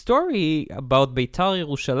peculiar story about Beitar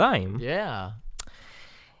Yerushalayim. Yeah.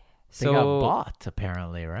 They So got bought,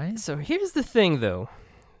 apparently, right? So here's the thing, though.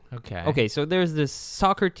 Okay. Okay, so there's this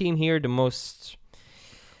soccer team here, the most...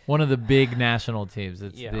 One of the big national teams.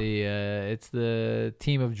 It's Yeah. it's the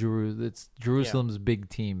team of Jerusalem. It's Jerusalem's big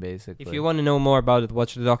team, basically. If you want to know more about it,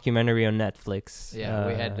 watch the documentary on Netflix. Yeah,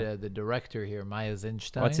 we had the director here, Maya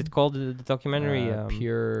Zinstein. What's it called, the documentary?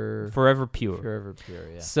 Pure. Forever Pure. Forever Pure,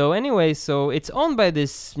 yeah. So anyway, so it's owned by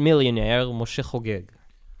this millionaire, Moshe Chogeg.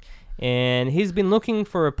 And he's been looking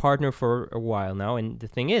for a partner for a while now. And the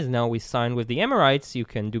thing is, now we signed with the Emirates, you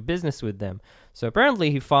can do business with them. So apparently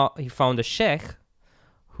he found a sheikh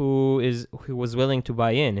who was willing to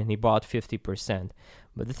buy in, and he bought 50%.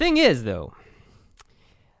 But the thing is, though,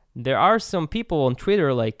 there are some people on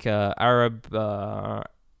Twitter, like Arab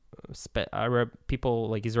people,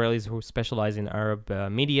 like Israelis who specialize in Arab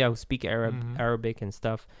media, who speak Arabic and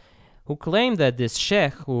stuff, who claim that this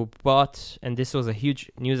sheikh who bought, and this was a huge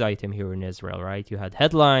news item here in Israel, right? You had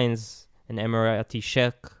headlines, an Emirati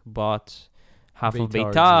sheikh bought half of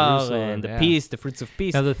Beitar Jerusalem, and the fruits of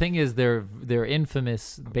peace. Now the thing is, they're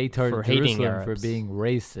infamous Beitar For hating Jerusalem for Arabs. being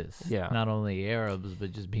racist. Yeah. Not only Arabs,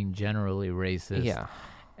 but just being generally racist. Yeah.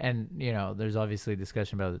 And, there's obviously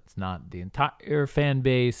discussion about it's not the entire fan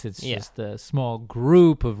base. It's just a small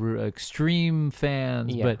group of extreme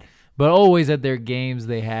fans. Yeah. But always at their games,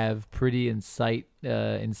 they have pretty inciting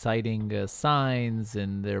signs,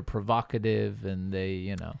 and they're provocative, and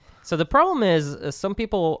they. So the problem is, some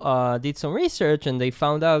people did some research and they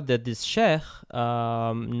found out that this sheikh,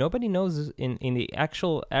 nobody knows in the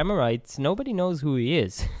actual Emirates, nobody knows who he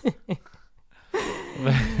is.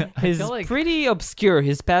 He's pretty obscure.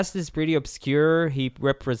 His past is pretty obscure. He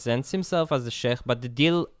represents himself as a sheikh, but the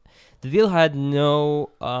deal had no,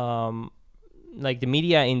 like the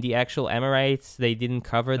media in the actual Emirates, they didn't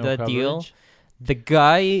cover that deal. The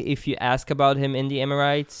guy, if you ask about him in the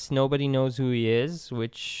Emirates, nobody knows who he is,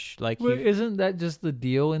 which, like... isn't that just the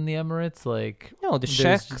deal in the Emirates? Like, no, the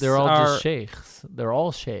sheikhs they're all just sheikhs. They're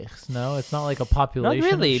all sheikhs, no? It's not like a population.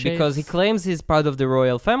 Not really, of because he sheikhs? claims he's part of the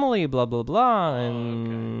royal family, blah, blah, blah,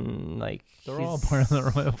 and, like... They're all part of the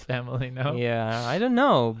royal family, no? Yeah, I don't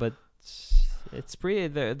know, but... It's pretty.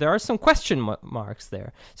 There are some question marks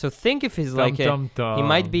there. So think if he's like he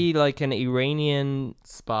might be like an Iranian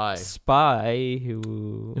spy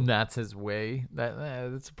who, and that's his way.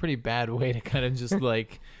 That's a pretty bad way to kind of just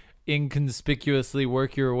like inconspicuously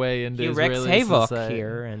work your way into Israeli society. He wreaks havoc society.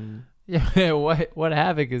 here, and yeah, what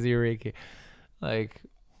havoc is he wreaking? Like,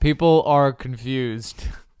 people are confused.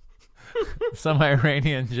 Some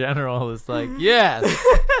Iranian general is like, yes,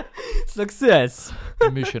 success,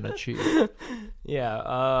 mission achieved. Yeah,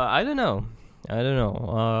 I don't know.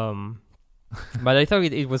 But I thought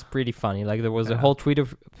it was pretty funny. Like, there was a whole Twitter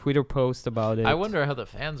post about it. I wonder how the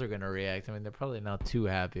fans are going to react. I mean, they're probably not too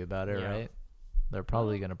happy about it, right? They're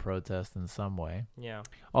probably going to protest in some way. Yeah.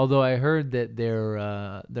 Although I heard that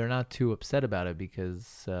they're not too upset about it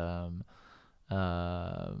because they're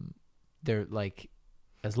like,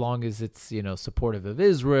 as long as it's supportive of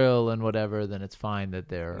Israel and whatever, then it's fine that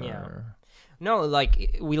they're. Yeah. No,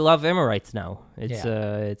 like, we love Emirates now. It's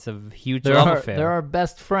a huge love affair. They're our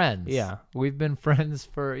best friends. Yeah. We've been friends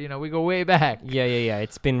for, we go way back. Yeah.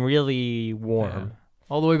 It's been really warm. Yeah.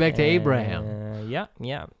 All the way back to Abraham. Yeah.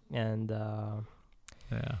 And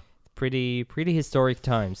pretty historic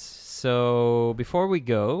times. So before we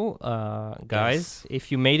go, guys,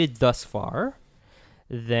 if you made it thus far,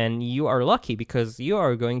 then you are lucky because you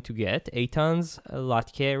are going to get Eitan's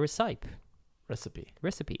latke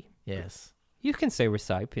recipe. Yes. You can say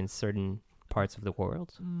recipe in certain parts of the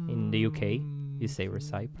world. In the UK, you say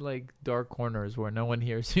recipe. Like dark corners where no one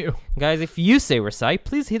hears you. Guys, if you say recipe,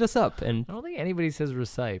 please hit us up. And I don't think anybody says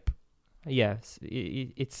recipe. Yes,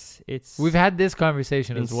 it's. We've had this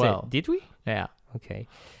conversation as well. Did we? Yeah. Okay.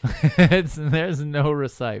 There's no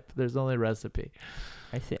recipe. There's only recipe.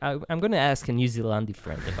 I'm going to ask a New Zealandy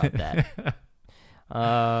friend about that.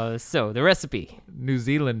 So the recipe. New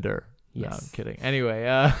Zealander. Yes. No, I'm kidding.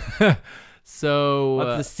 Anyway, so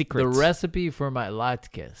what's the secret? The recipe for my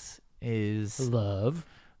latkes is love.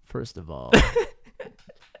 First of all,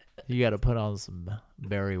 you got to put on some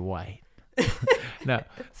Barry White. No,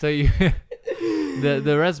 so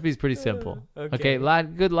the recipe is pretty simple. Okay,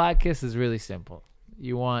 good latkes is really simple.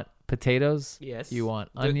 You want potatoes. Yes. You want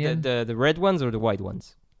onion. The red ones or the white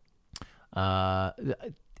ones?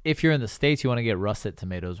 If you're in the States, you want to get russet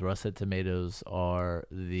tomatoes. Russet tomatoes are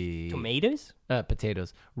the tomatoes.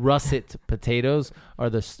 Potatoes. Russet potatoes are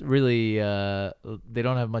really they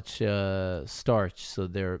don't have much starch, so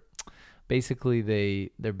they're basically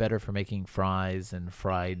they're better for making fries and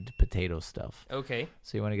fried potato stuff. Okay.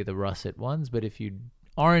 So you want to get the russet ones, but if you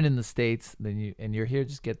aren't in the States, then you're here,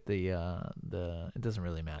 just get the it doesn't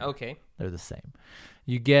really matter. Okay. They're the same.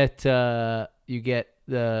 You get the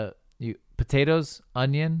potatoes,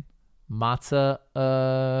 onion, matzah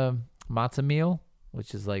meal,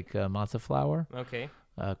 which is like matzah flour. Okay.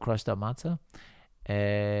 Crushed up matzah,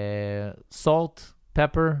 salt,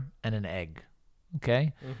 pepper, and an egg.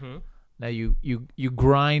 Okay. Mm-hmm. Now you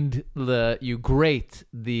grate the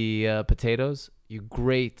potatoes. You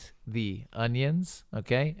grate the onions.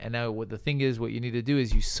 Okay. And now what you need to do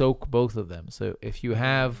is you soak both of them. So if you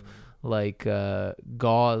have like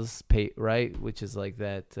gauze paste, right, which is like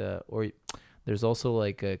that, or there's also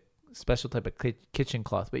like a special type of kitchen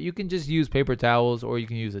cloth, but you can just use paper towels or you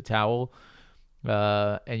can use a towel,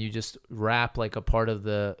 and you just wrap like a part of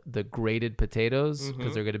the grated potatoes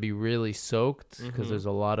because they're going to be really soaked because there's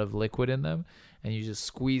a lot of liquid in them, and you just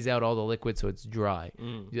squeeze out all the liquid so it's dry.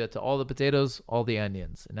 You do that to all the potatoes, all the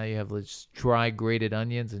onions, and now you have just dry grated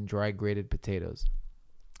onions and dry grated potatoes.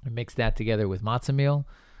 You mix that together with matzah meal,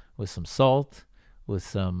 with some salt, with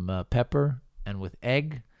some pepper, and with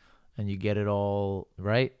egg, and you get it all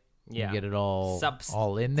right. Yeah. You get it all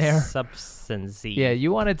in there. Substancey. Yeah,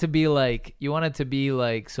 you want it to be like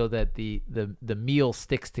so that the meal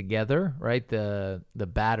sticks together, right? The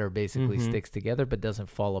batter basically sticks together but doesn't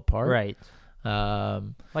fall apart. Right.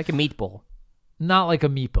 Like a meatball. Not like a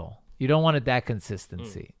meatball. You don't want it that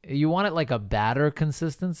consistency. You want it like a batter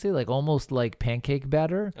consistency, like almost like pancake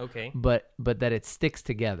batter. Okay. But that it sticks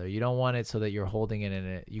together. You don't want it so that you're holding it in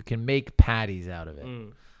it. You can make patties out of it.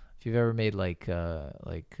 If you've ever made like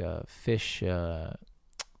fish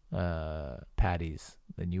patties,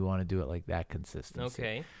 then you want to do it like that consistency.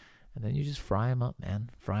 Okay. And then you just fry them up, man.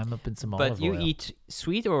 Fry them up in some olive oil. But you eat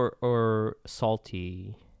sweet or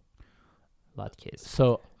salty latkes?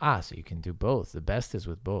 So you can do both. The best is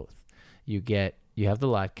with both. You have the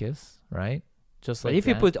latkes, right? Just like if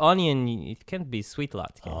you put onion, it can't be sweet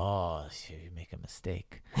latke. Oh, you make a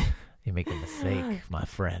mistake. You make a mistake, my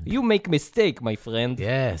friend. You make mistake, my friend.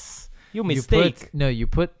 Yes. You mistake. You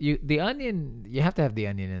put the onion. You have to have the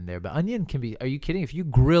onion in there, but onion can be. Are you kidding? If you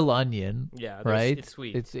grill onion, right? It's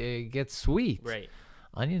sweet. It gets sweet. Right.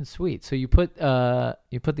 Onion's sweet. So you put the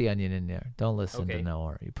onion in there. Don't listen to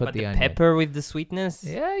Noah. You put the onion. Pepper with the sweetness.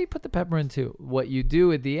 Yeah, you put the pepper in too. What you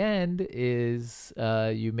do at the end is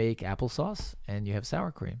you make applesauce and you have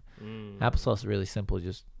sour cream. Applesauce is really simple.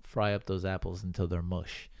 Just fry up those apples until they're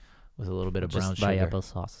mush with a little bit of brown sugar. Buy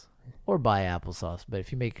applesauce. Or buy applesauce. But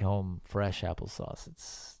if you make home fresh applesauce,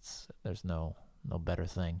 it's there's no better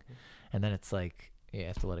thing. And then it's like you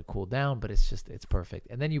have to let it cool down, but it's perfect.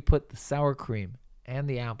 And then you put the sour cream and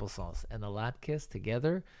the applesauce and the latkes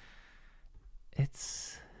together.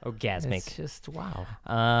 It's orgasmic. It's just wow.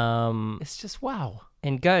 It's just wow.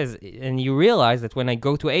 And guys, you realize that when I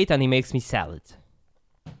go to Eitan, he makes me salad.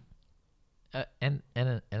 And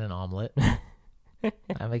an omelet.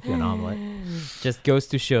 I make you an omelet. Just goes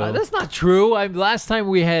to show. That's not true. Last time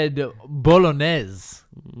we had bolognese.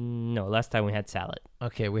 No, last time we had salad.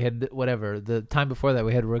 Okay, we had whatever. The time before that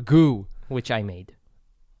we had ragu, which I made.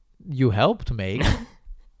 You helped make.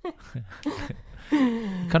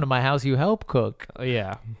 Come to my house, you help cook. Oh,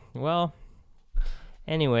 yeah. Well,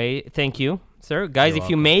 anyway, thank you, sir. Guys, if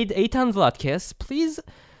you made Eitan's latkes, please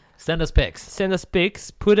send us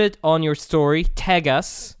pics. Put it on your story. Tag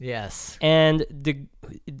us. Yes. And the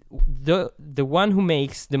one who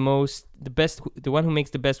makes the best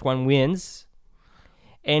one wins.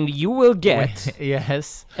 And you will get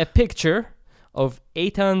a picture of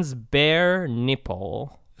Eitan's bare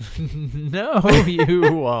nipple. No,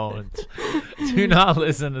 you won't. Do not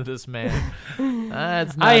listen to this man.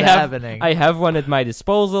 That's not happening. I have one at my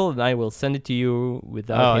disposal, and I will send it to you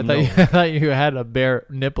without him knowing. I thought you had a bare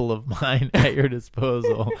nipple of mine at your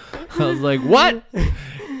disposal. I was like, what?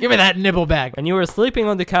 Give me that nibble back. When you were sleeping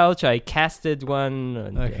on the couch, I casted one.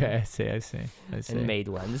 And, Okay, I see. And made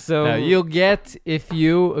one. So now, you'll get, if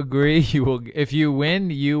you agree, if you win,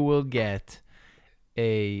 you will get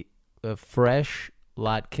a fresh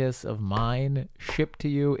latkes of mine shipped to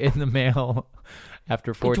you in the mail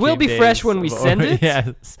after 14 days. It will be fresh when we send it.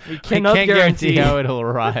 Yes. We cannot guarantee how it'll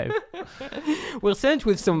arrive. We'll send it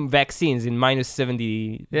with some vaccines in minus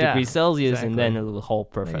 70 degrees Celsius, exactly. and then it will hold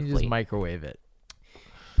perfectly. You just microwave it.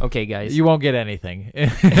 Okay, guys. You won't get anything.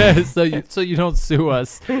 so you don't sue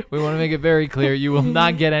us. We want to make it very clear. You will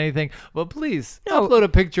not get anything. But please, upload a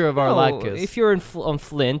picture of our latkes. If you're on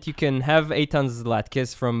Flint, you can have Eitan's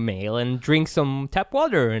latkes from mail and drink some tap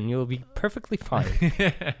water, and you'll be perfectly fine.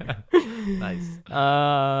 Nice.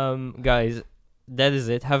 Guys, that is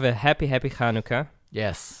it. Have a happy Hanukkah.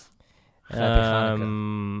 Yes. Happy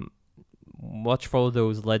Hanukkah. Watch for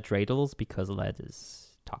those lead dreidels because lead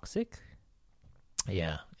is toxic.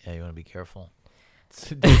 Yeah, you want to be careful.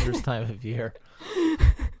 It's a dangerous time of year.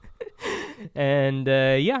 And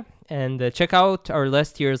check out our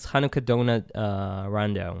last year's Hanukkah donut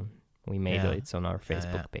rundown. We made it. It's on our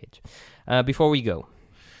Facebook page. Before we go.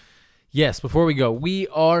 Yes, before we go, we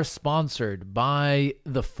are sponsored by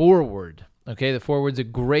The Forward. Okay, The Forward's a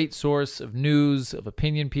great source of news, of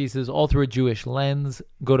opinion pieces, all through a Jewish lens.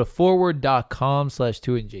 Go to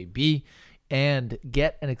forward.com/2NJB. and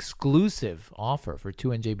get an exclusive offer for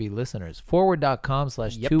 2NJB listeners.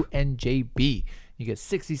 Forward.com/2NJB. You get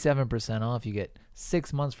 67% off. You get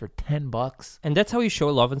 6 months for $10. And that's how you show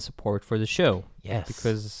love and support for the show. Yes.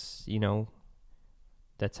 Because,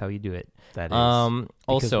 that's how you do it. That is.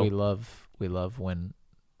 Also, we love when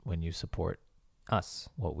you support us.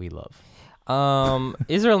 What we love.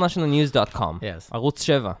 IsraelNationalNews.com. Yes. Arutz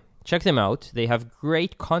Sheva. Check them out. They have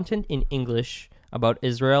great content in English about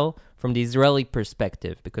Israel from the Israeli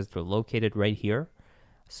perspective because they're located right here.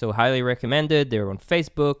 So highly recommended. They're on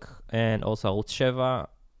Facebook and also Arutz Sheva,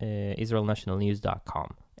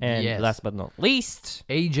 IsraelNationalNews.com. And last but not least,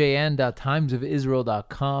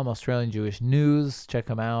 AJN.timesofisrael.com, Australian Jewish News. Check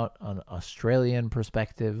them out on Australian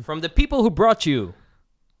perspective. From the people who brought you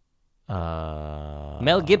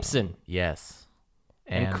Mel Gibson. Yes.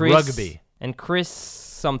 And Chris. Rugby. And Chris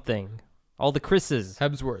something. All the Chris's.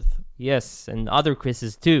 Hebsworth. Yes, and other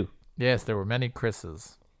Chris's too. Yes, there were many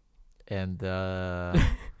Chris's. And the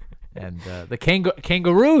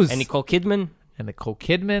Kangaroos. And Nicole Kidman.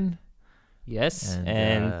 Yes,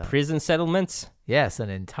 and prison settlements. Yes, an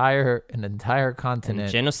entire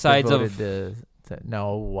continent. And genocides of...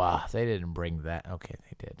 they didn't bring that. Okay,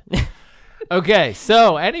 they did. Okay,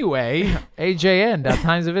 so anyway,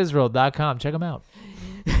 AJN.timesofisrael.com. Check them out.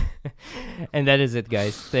 And that is it,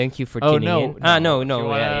 guys. Thank you for tuning in. No.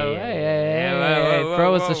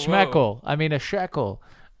 Throw us a shekel. A shekel.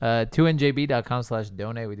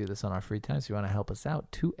 2njb.com/donate. We do this on our free time. So if you want to help us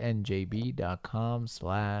out,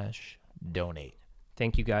 2njb.com/donate.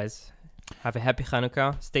 Thank you, guys. Have a happy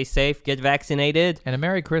Hanukkah. Stay safe. Get vaccinated. And a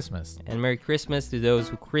Merry Christmas. And Merry Christmas to those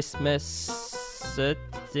who Christmas. Christmas.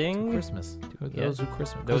 Those who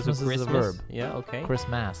Christmas. Christmas is a verb. Yeah, okay.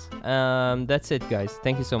 Christmas. That's it, guys.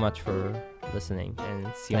 Thank you so much for listening, and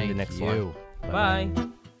see you on the next one. Bye.